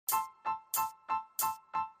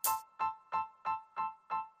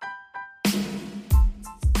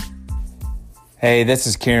Hey, this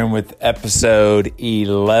is Kieran with episode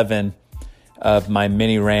 11 of my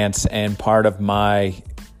mini rants and part of my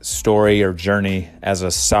story or journey as a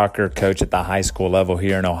soccer coach at the high school level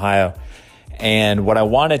here in Ohio. And what I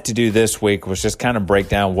wanted to do this week was just kind of break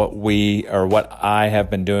down what I have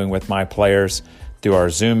been doing with my players through our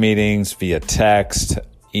Zoom meetings, via text,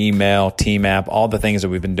 email, team app, all the things that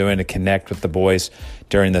we've been doing to connect with the boys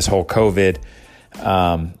during this whole COVID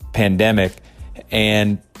pandemic,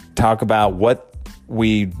 and talk about what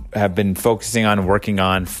we have been focusing on and working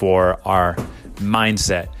on for our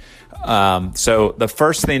mindset. So the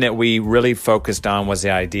first thing that we really focused on was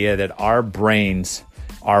the idea that our brains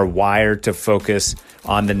are wired to focus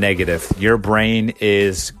on the negative. Your brain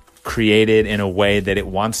is created in a way that it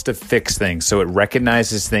wants to fix things. So it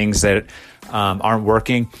recognizes things that aren't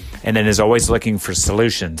working and then is always looking for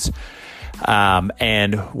solutions.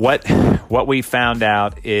 And what we found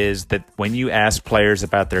out is that when you ask players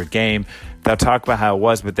about their game, they'll talk about how it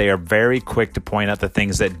was, but they are very quick to point out the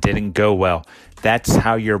things that didn't go well. That's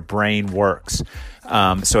how your brain works.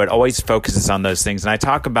 So it always focuses on those things. And I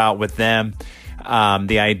talk about with them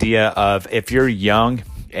the idea of if you're young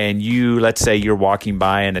and let's say you're walking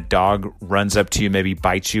by and a dog runs up to you, maybe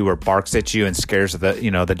bites you or barks at you and scares the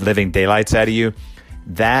living daylights out of you,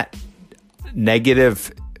 that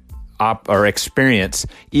negative or experience,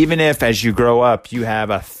 even if as you grow up you have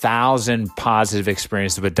 1,000 positive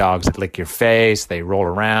experiences with dogs that lick your face, they roll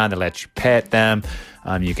around, they let you pet them,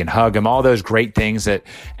 you can hug them, all those great things that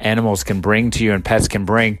animals can bring to you and pets can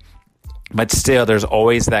bring, but still there's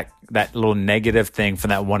always that little negative thing from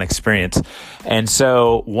that one experience. And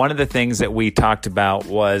so one of the things that we talked about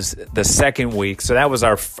was the second week. So that was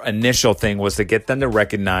our initial thing, was to get them to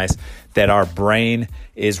recognize that our brain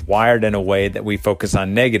is wired in a way that we focus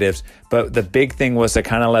on negatives. But the big thing was to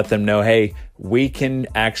kind of let them know, hey, we can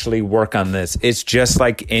actually work on this. It's just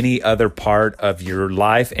like any other part of your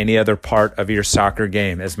life, any other part of your soccer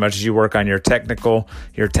game. As much as you work on your technical,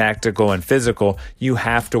 your tactical, and physical, you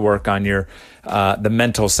have to work on your the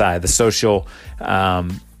mental side, the social,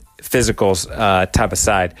 physical type of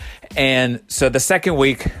side. And so the second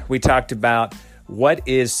week we talked about what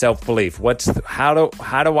is self-belief? How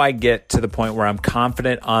do I get to the point where I'm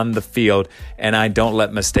confident on the field and I don't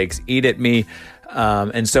let mistakes eat at me?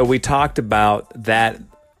 And so we talked about that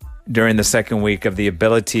during the second week, of the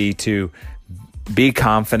ability to be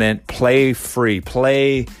confident, play free,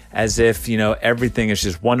 play as if, everything is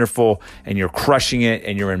just wonderful and you're crushing it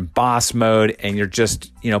and you're in boss mode and you're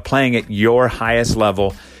just, playing at your highest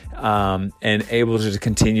level, and able to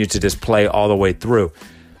continue to just play all the way through.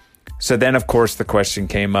 So then, of course, the question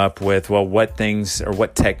came up with, well, what things or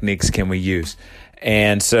what techniques can we use?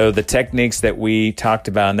 And so the techniques that we talked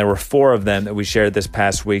about, and there were 4 of them that we shared this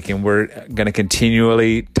past week, and we're going to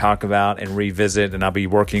continually talk about and revisit, and I'll be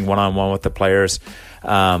working one-on-one with the players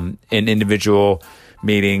in individual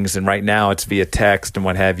meetings, and right now it's via text and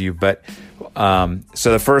what have you. But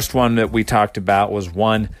so the first one that we talked about was,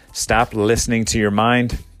 1, stop listening to your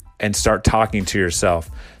mind and start talking to yourself.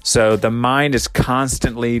 So the mind is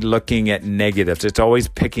constantly looking at negatives. It's always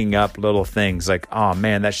picking up little things like, oh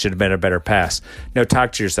man, that should have been a better pass. No,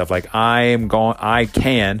 talk to yourself like, I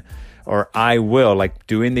can, or I will, like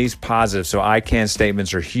doing these positives. So I can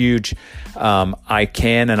statements are huge. I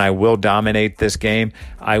can and I will dominate this game.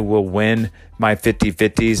 I will win my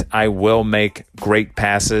 50-50s. I will make great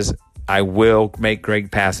passes. I will make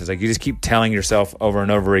great passes. Like, you just keep telling yourself over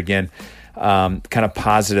and over again, kind of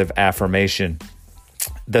positive affirmation.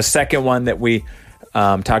 The second one that we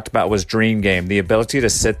talked about was dream game, the ability to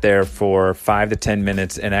sit there for 5 to 10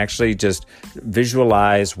 minutes and actually just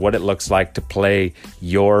visualize what it looks like to play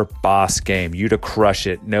your boss game, you to crush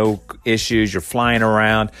it, no issues, you're flying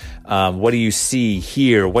around. What do you see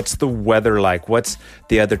here? What's the weather like? What's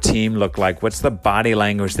the other team look like? What's the body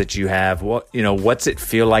language that you have? What's it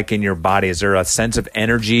feel like in your body? Is there a sense of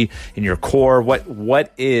energy in your core?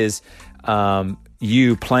 What is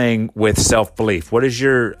you playing with self-belief? What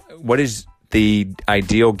is the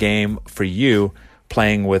ideal game for you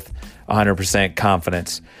playing with 100%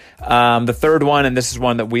 confidence? The third one, and this is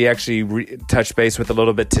one that we actually touched base with a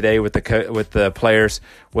little bit today with the players,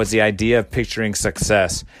 was the idea of picturing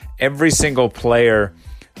success. Every single player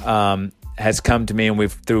has come to me,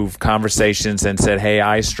 and through conversations, and said, hey,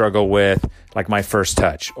 I struggle with like my first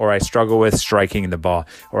touch, or I struggle with striking the ball,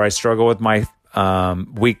 or I struggle with my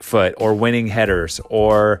weak foot, or winning headers,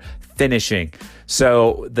 or finishing.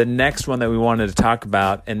 So the next one that we wanted to talk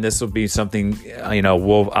about, and this will be something,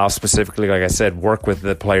 I'll specifically, like I said, work with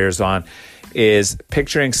the players on, is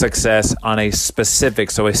picturing success on a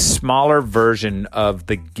specific, so a smaller version of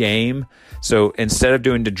the game. So instead of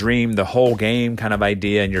doing the dream, the whole game kind of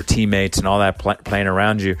idea and your teammates and all that playing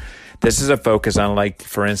around you, this is a focus on, like,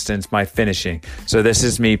 for instance, my finishing. So this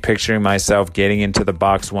is me picturing myself getting into the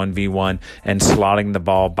box 1v1 and slotting the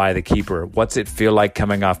ball by the keeper. What's it feel like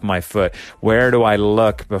coming off my foot? Where do I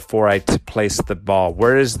look before I place the ball?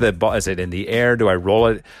 Where is the ball? Is it in the air? Do I roll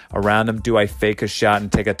it around him? Do I fake a shot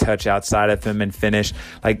and take a touch outside of him and finish?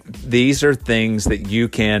 Like, these are things that you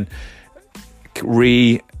can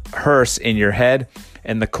rehearse in your head.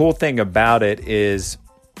 And the cool thing about it is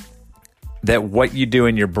that what you do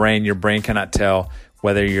in your brain cannot tell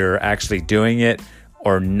whether you're actually doing it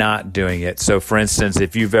or not doing it. So for instance,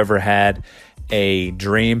 if you've ever had a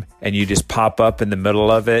dream and you just pop up in the middle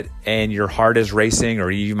of it and your heart is racing, or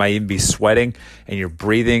you might even be sweating and your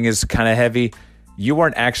breathing is kind of heavy, you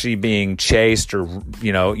weren't actually being chased, or,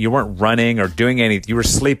 you weren't running or doing anything. You were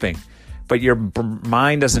sleeping, but your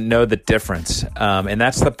mind doesn't know the difference. And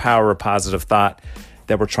that's the power of positive thought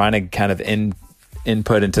that we're trying to kind of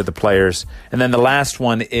input into the players. And then the last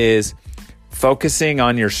one is focusing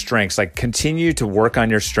on your strengths. Like, continue to work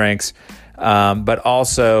on your strengths, but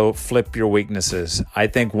also flip your weaknesses. I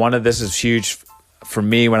think one of this is huge for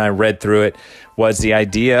me when I read through it, was the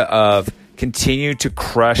idea of continue to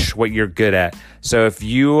crush what you're good at. So if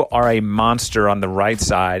you are a monster on the right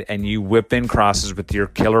side and you whip in crosses with your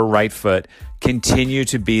killer right foot, continue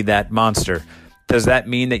to be that monster. Does that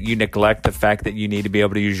mean that you neglect the fact that you need to be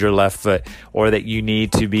able to use your left foot, or that you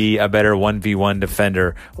need to be a better 1v1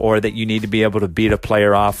 defender, or that you need to be able to beat a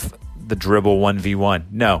player off the dribble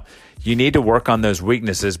 1v1? No, you need to work on those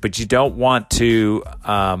weaknesses, but you don't want to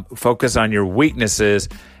focus on your weaknesses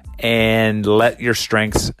and let your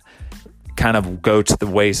strengths kind of go to the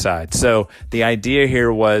wayside. So the idea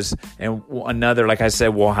here was, and another, like I said,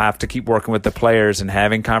 we'll have to keep working with the players and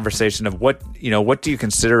having conversation of what do you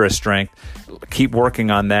consider a strength? Keep working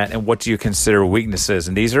on that. And what do you consider weaknesses?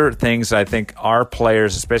 And these are things I think our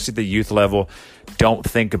players, especially at the youth level, don't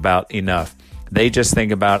think about enough. They just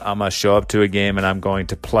think about, I'm going to show up to a game and I'm going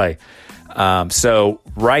to play. So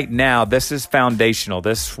right now, this is foundational.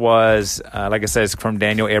 This was, like I said, it's from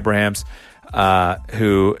Daniel Abrahams,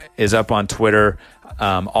 who is up on Twitter.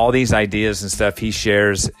 All these ideas and stuff he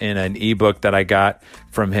shares in an ebook that I got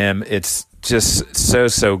from him. It's just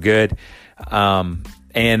so good.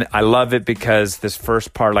 And I love it because this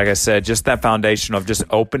first part, like I said, just that foundation of just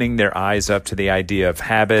opening their eyes up to the idea of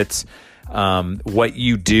habits. What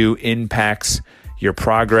you do impacts your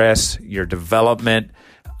progress, your development.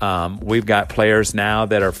 We've got players now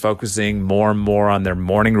that are focusing more and more on their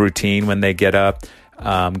morning routine when they get up.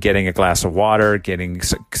 Getting a glass of water, getting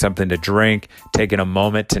something to drink, taking a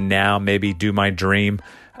moment to now maybe do my dream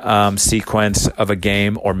sequence of a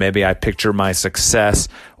game, or maybe I picture my success,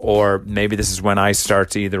 or maybe this is when I start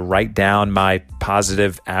to either write down my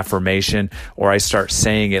positive affirmation, or I start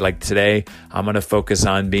saying it, like, today I'm going to focus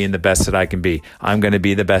on being the best that I can be. I'm going to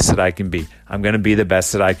be the best that I can be. I'm going to be the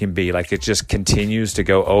best that I can be. Like, it just continues to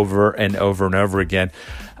go over and over and over again.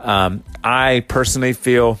 I personally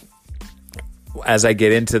feel, as I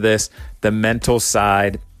get into this, the mental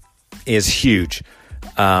side is huge,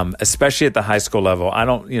 especially at the high school level.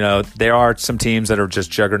 There are some teams that are just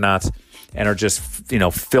juggernauts and are just,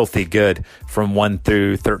 filthy good from 1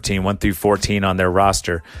 through 13, 1 through 14 on their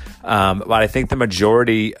roster. But I think the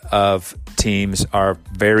majority of teams are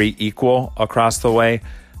very equal across the way.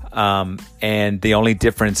 And the only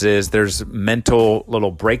difference is there's mental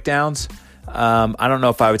little breakdowns. I don't know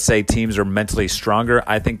if I would say teams are mentally stronger.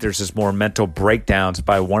 I think there's just more mental breakdowns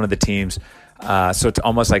by one of the teams. So it's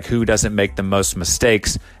almost like who doesn't make the most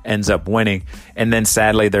mistakes ends up winning. And then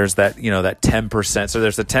sadly, there's that 10%. So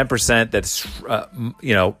there's the 10% that's,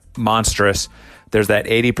 monstrous. There's that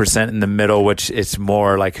 80% in the middle, which it's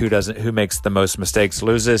more like who makes the most mistakes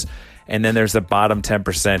loses. And then there's the bottom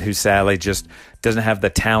 10% who sadly just doesn't have the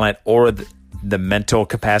talent or the mental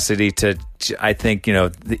capacity to, I think,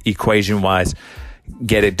 the equation wise,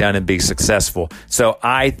 get it done and be successful. So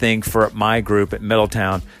I think for my group at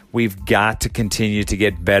Middletown, we've got to continue to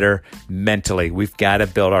get better mentally. We've got to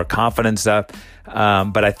build our confidence up.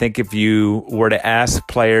 But I think if you were to ask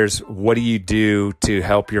players, what do you do to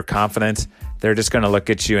help your confidence? They're just going to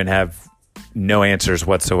look at you and have no answers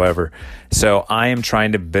whatsoever. So I am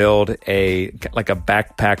trying to build a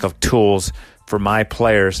backpack of tools for my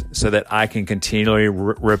players so that I can continually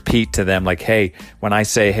repeat to them, like, hey, when I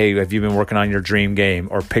say, hey, have you been working on your dream game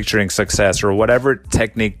or picturing success or whatever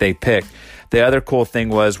technique they pick, The other cool thing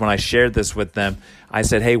was when I shared this with them, I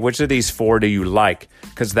said, hey, which of these 4 do you like?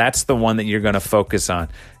 Because that's the one that you're going to focus on.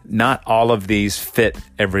 Not all of these fit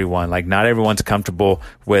everyone. Like, not everyone's comfortable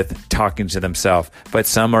with talking to themselves, but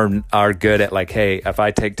some are good at, like, hey, if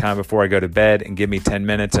I take time before I go to bed and give me 10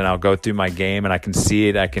 minutes and I'll go through my game and I can see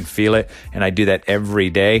it, I can feel it, and I do that every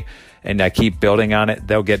day and I keep building on it,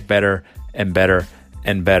 they'll get better and better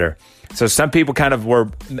and better. So some people kind of were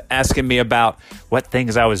asking me about what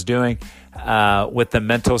things I was doing with the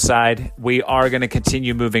mental side. We are going to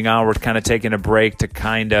continue moving on. We're kind of taking a break to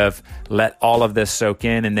kind of let all of this soak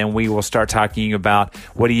in, and then we will start talking about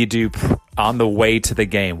what do you do on the way to the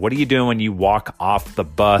game? What are you doing when you walk off the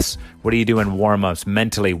bus? What do you do in warm-ups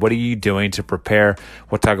mentally? What are you doing to prepare?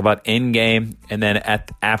 We'll talk about in-game and then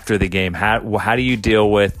after the game. How do you deal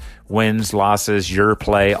with wins, losses, your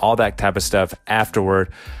play, all that type of stuff afterward.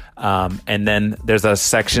 And then there's a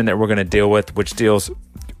section that we're going to deal with, which deals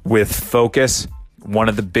with focus. One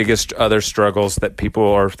of the biggest other struggles that people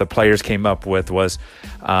or the players came up with was,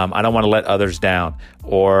 I don't want to let others down,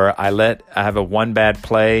 or I have a one bad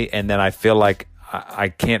play and then I feel like I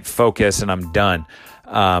can't focus and I'm done.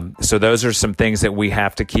 So those are some things that we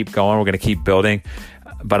have to keep going. We're going to keep building,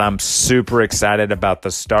 but I'm super excited about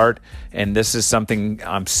the start. And this is something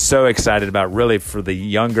I'm so excited about really for the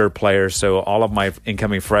younger players. So all of my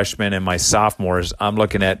incoming freshmen and my sophomores, I'm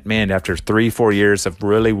looking at, man, after 3-4 years of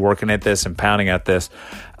really working at this and pounding at this,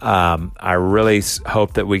 I really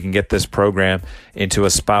hope that we can get this program into a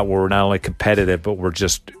spot where we're not only competitive, but we're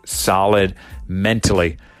just solid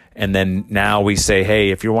mentally. And then now we say, hey,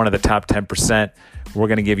 if you're one of the top 10%, we're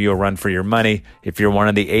going to give you a run for your money. If you're one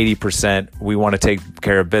of the 80%, we want to take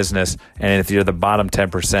care of business. And if you're the bottom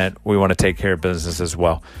 10%, we want to take care of business as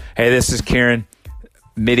well. Hey, this is Kieran,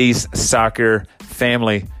 Middy's Soccer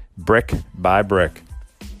Family, brick by brick.